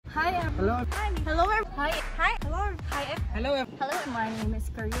Hi. Hello. Hi. Hello. Hi. Hi. Hello. Hi. Hello. Hello. My name is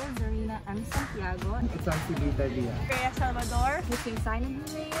Cario Zarina M. Santiago. It's Ansilita Dia. Rhea Salvador. Hussein Simon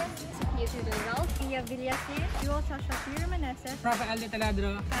Reyes. Sophia Tudor. Pia Villasir. Yo Shashir Meneses. Rafael de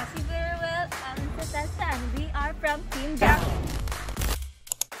Taladro. Cassie Verwell. And Sassan. We are from Team Byakko.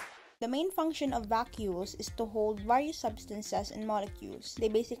 The main function of vacuoles is to hold various substances and molecules. They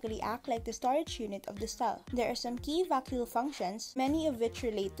basically act like the storage unit of the cell. There are some key vacuole functions, many of which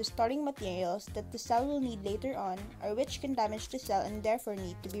relate to storing materials that the cell will need later on or which can damage the cell and therefore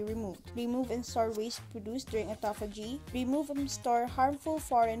need to be removed. Remove and store waste produced during autophagy. Remove and store harmful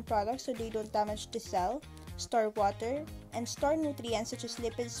foreign products so they don't damage the cell. Store water, and store nutrients such as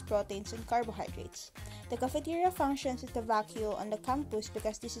lipids, proteins, and carbohydrates. The cafeteria functions as the vacuole on the campus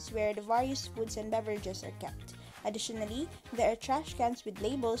because this is where the various foods and beverages are kept. Additionally, there are trash cans with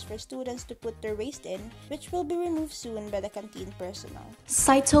labels for students to put their waste in, which will be removed soon by the canteen personnel.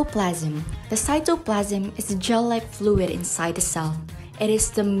 Cytoplasm. The cytoplasm is a gel-like fluid inside the cell. It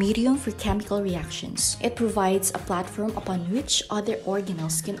is the medium for chemical reactions. It provides a platform upon which other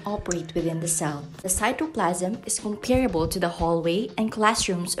organelles can operate within the cell. The cytoplasm is comparable to the hallway and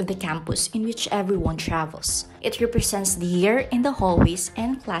classrooms of the campus in which everyone travels. It represents the air in the hallways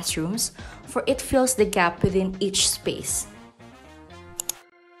and classrooms, for it fills the gap within each space.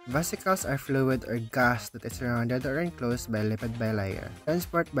 Vesicles are fluid or gas that is surrounded or enclosed by a lipid bilayer.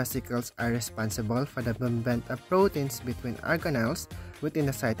 Transport vesicles are responsible for the movement of proteins between organelles within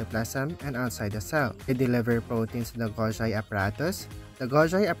the cytoplasm and outside the cell. They deliver proteins to the Golgi apparatus. The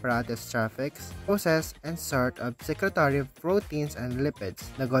Golgi apparatus traffics, processes, and sort of secretory proteins and lipids.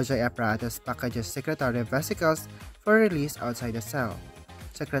 The Golgi apparatus packages secretory vesicles for release outside the cell.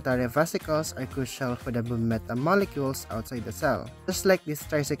 Secretory vesicles are crucial for the movement of molecules outside the cell, just like these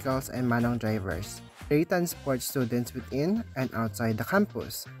tricycles and manong drivers. They transport students within and outside the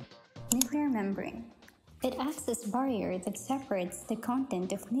campus. Nuclear membrane. It acts as a barrier that separates the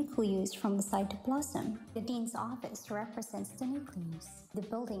content of nucleus from the cytoplasm. The dean's office represents the nucleus. The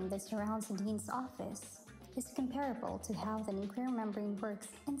building that surrounds the dean's office is comparable to how the nuclear membrane works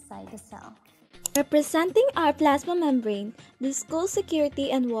inside the cell. Representing our plasma membrane, the school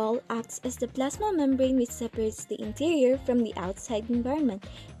security and wall acts as the plasma membrane which separates the interior from the outside environment.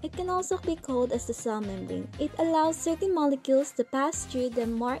 It can also be called as the cell membrane. It allows certain molecules to pass through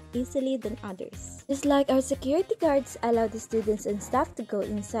them more easily than others. Just like our security guards allow the students and staff to go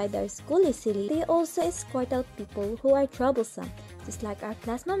inside our school easily, they also escort out people who are troublesome. Just like our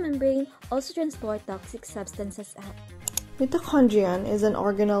plasma membrane also transport toxic substances out. Mitochondrion is an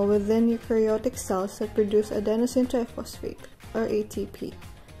organelle within eukaryotic cells that produce adenosine triphosphate, or ATP,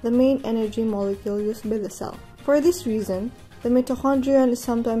 the main energy molecule used by the cell. For this reason, the mitochondrion is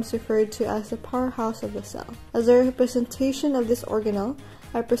sometimes referred to as the powerhouse of the cell. As a representation of this organelle,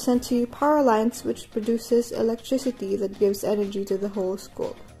 I present to you power lines which produces electricity that gives energy to the whole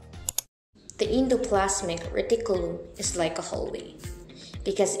school. The endoplasmic reticulum is like a hallway,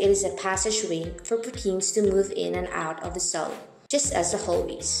 because it is a passageway for proteins to move in and out of the cell, just as the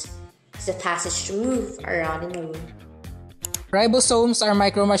hallways is a passage to move around in a room. Ribosomes are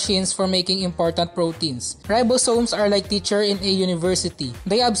micromachines for making important proteins. Ribosomes are like teachers in a university.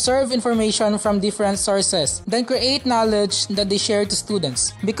 They absorb information from different sources, then create knowledge that they share to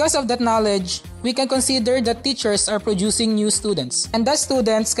students. Because of that knowledge, we can consider that teachers are producing new students, and that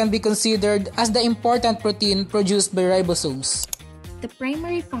students can be considered as the important protein produced by ribosomes. The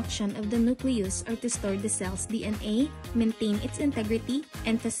primary function of the nucleus are to store the cell's DNA, maintain its integrity,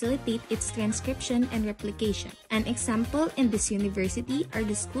 and facilitate its transcription and replication. An example in this university are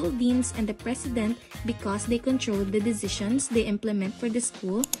the school deans and the president because they control the decisions they implement for the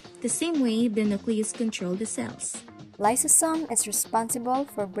school, the same way the nucleus control the cells. Lysosome is responsible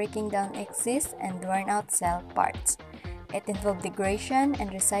for breaking down excess and worn-out cell parts. It involves degradation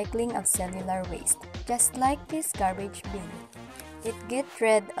and recycling of cellular waste, just like this garbage bin. It gets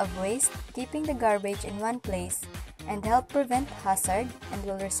rid of waste, keeping the garbage in one place, and help prevent hazard and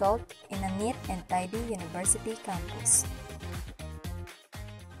will result in a neat and tidy university campus.